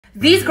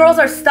These girls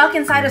are stuck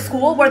inside a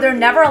school where they're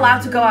never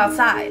allowed to go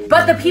outside.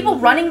 But the people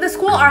running the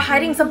school are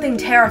hiding something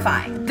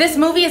terrifying. This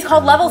movie is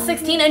called Level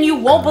 16 and you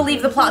won't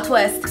believe the plot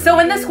twist. So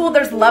in this school,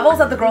 there's levels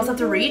that the girls have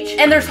to reach,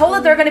 and they're told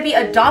that they're gonna be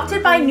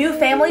adopted by new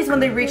families when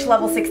they reach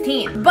level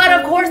 16. But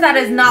of course, that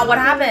is not what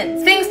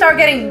happens. Things start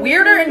getting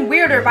weirder and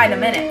weirder by the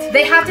minute.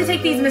 They have to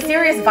take these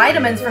mysterious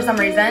vitamins for some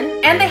reason,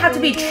 and they have to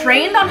be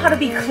trained on how to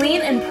be clean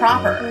and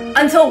proper.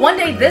 Until one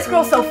day, this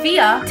girl,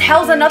 Sophia,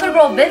 tells another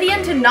girl,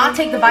 Vivian, to not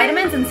take the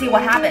vitamins and see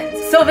what happens.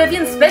 So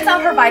Vivian spits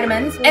out her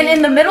vitamins, and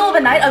in the middle of the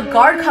night, a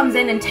guard comes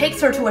in and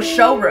takes her to a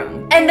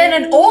showroom. And then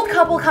an old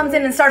couple comes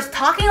in and starts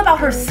talking about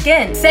her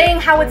skin, saying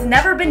how it's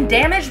never been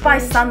damaged by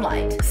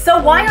sunlight.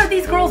 So why are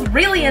these girls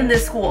really in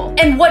this school?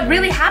 And what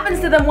really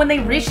happens to them when they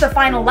reach the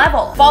final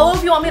level? Follow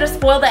if you want me to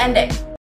spoil the ending.